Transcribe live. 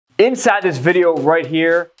Inside this video right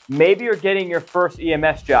here, maybe you're getting your first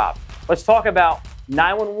EMS job. Let's talk about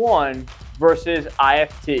 911 versus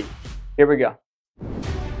IFT. Here we go.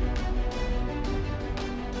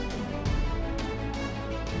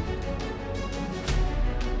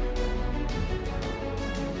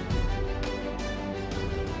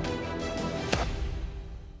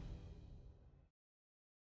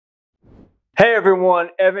 Hey everyone,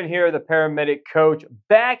 Evan here, the Paramedic Coach,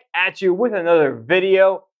 back at you with another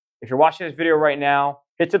video. If you're watching this video right now,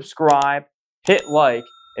 hit subscribe, hit like,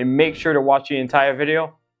 and make sure to watch the entire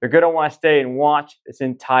video. You're going to want to stay and watch this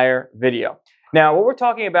entire video. Now, what we're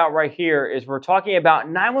talking about right here is we're talking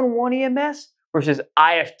about 911 EMS versus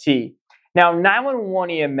IFT. Now,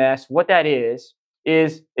 911 EMS, what that is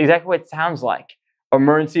exactly what it sounds like,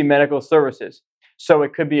 emergency medical services. So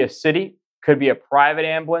it could be a city, could be a private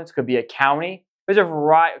ambulance, could be a county. There's a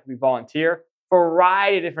variety, it could be volunteer,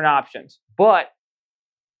 variety of different options. But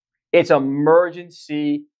it's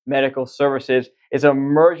emergency medical services. It's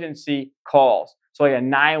emergency calls. So like a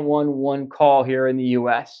 911 call here in the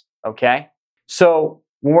US, okay? So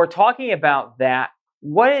when we're talking about that,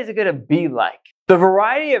 what is it going to be like? The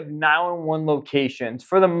variety of 911 locations,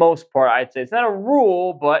 for the most part, I'd say, it's not a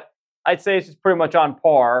rule, but I'd say it's just pretty much on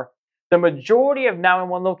par. The majority of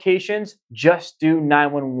 911 locations just do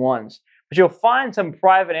 911s. But you'll find some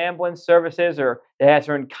private ambulance services or they have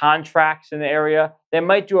certain contracts in the area. They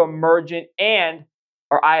might do emergent and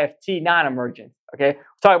or IFT non-emergent. Okay,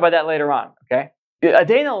 we'll talk about that later on. Okay, a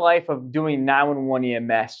day in the life of doing 911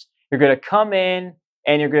 EMS. You're going to come in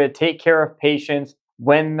and you're going to take care of patients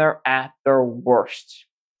when they're at their worst.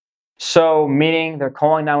 So, meaning they're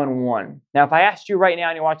calling 911. Now, if I asked you right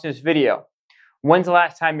now and you're watching this video, when's the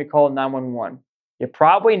last time you called 911? You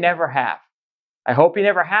probably never have. I hope you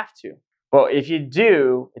never have to. But if you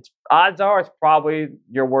do, odds are it's probably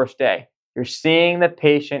your worst day. You're seeing the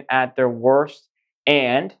patient at their worst,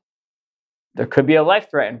 and there could be a life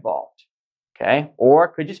threat involved, okay? Or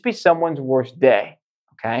it could just be someone's worst day,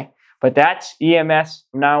 okay? But that's EMS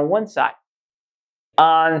from 911 side.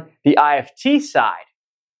 On the IFT side,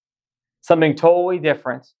 something totally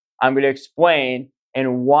different. I'm going to explain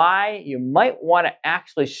and why you might want to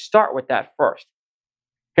actually start with that first.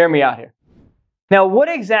 Hear me out here. Now, what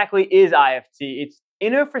exactly is IFT? It's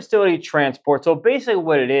interfacility transport. So basically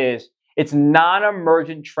what it is, it's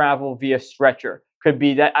non-emergent travel via stretcher. Could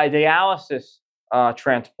be that a dialysis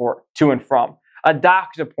transport to and from, a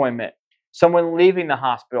doctor's appointment, someone leaving the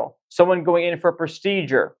hospital, someone going in for a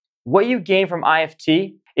procedure. What you gain from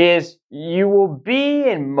IFT is you will be,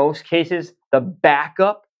 in most cases, the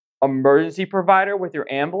backup emergency provider with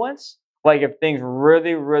your ambulance. Like if things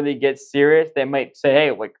really, really get serious, they might say,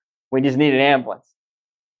 hey, like, we just need an ambulance.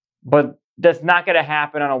 But that's not going to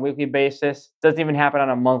happen on a weekly basis. Doesn't even happen on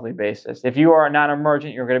a monthly basis. If you are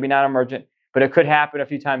non-emergent, you're going to be non-emergent, but it could happen a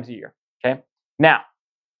few times a year, okay? Now,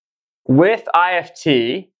 with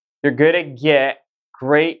IFT, you're going to get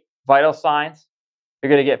great vital signs. You're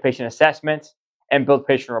going to get patient assessments and build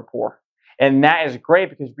patient rapport. And that is great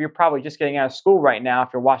because you're probably just getting out of school right now if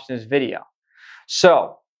you're watching this video.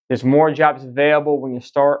 So there's more jobs available when you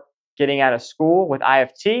start getting out of school with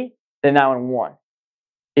IFT than 911.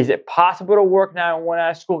 Is it possible to work 911 out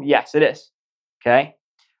of school? Yes, it is. Okay?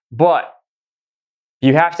 But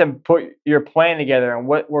you have to put your plan together and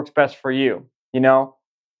what works best for you. You know,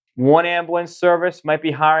 one ambulance service might be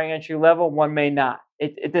hiring entry level, one may not.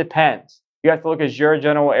 It depends. You have to look at your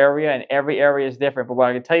general area, and every area is different. But what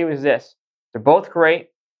I can tell you is this. They're both great.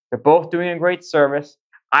 They're both doing a great service.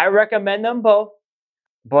 I recommend them both.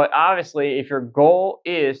 But obviously, if your goal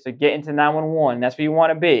is to get into 911, that's what you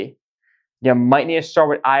want to be, you might need to start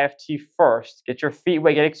with IFT first, get your feet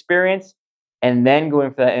wet, get experience, and then go in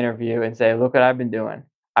for that interview and say, look what I've been doing.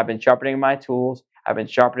 I've been sharpening my tools. I've been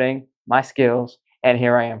sharpening my skills, and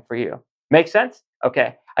here I am for you. Make sense?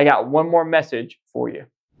 Okay, I got one more message for you.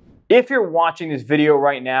 If you're watching this video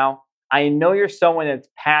right now, I know you're someone that's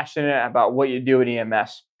passionate about what you do at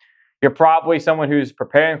EMS. You're probably someone who's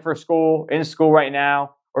preparing for school, in school right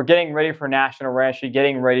now, or getting ready for national registry,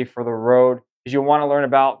 getting ready for the road, because you want to learn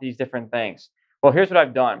about these different things. Well, here's what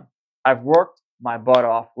I've done. I've worked my butt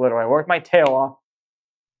off, literally. I worked my tail off,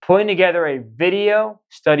 putting together a video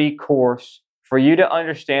study course for you to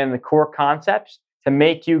understand the core concepts to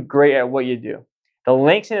make you great at what you do. The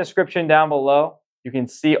link's in the description down below. You can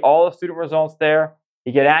see all the student results there.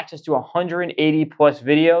 You get access to 180 plus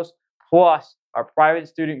videos, plus our private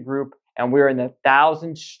student group, and we're in the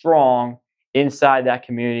 1,000 strong inside that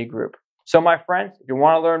community group. So my friends, if you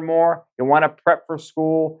want to learn more, you want to prep for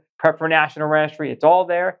school, prep for national registry, it's all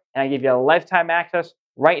there, and I give you a lifetime access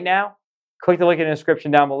right now. Click the link in the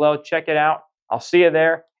description down below, check it out. I'll see you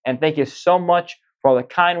there, And thank you so much for all the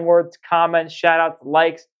kind words, comments, shout outs,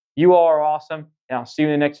 likes. You all are awesome. And I'll see you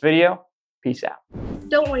in the next video. Peace out.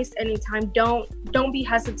 Don't waste any time. Don't be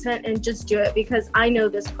hesitant and just do it, because I know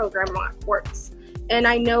this program works. And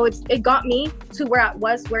I know it got me to where I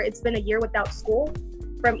was, where it's been a year without school,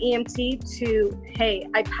 from EMT to, hey,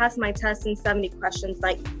 I passed my test in 70 questions.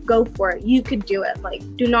 Like, go for it. You could do it. Like,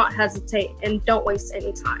 do not hesitate and don't waste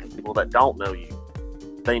any time. People that don't know you,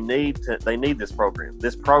 they need this program.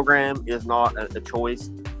 This program is not a choice.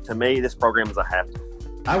 To me, this program is a have to.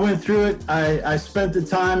 I went through it. I spent the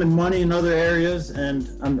time and money in other areas, and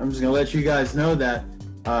I'm just gonna let you guys know that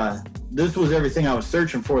this was everything I was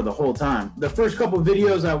searching for the whole time. The first couple of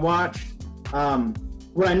videos I watched,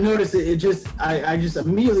 when I noticed it, I just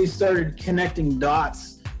immediately started connecting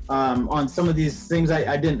dots on some of these things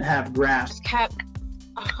I didn't have grasped.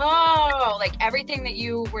 Like everything that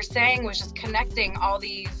you were saying was just connecting all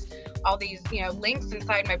these links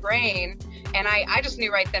inside my brain. And I just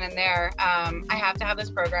knew right then and there, I have to have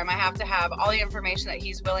this program. I have to have all the information that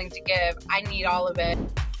he's willing to give. I need all of it.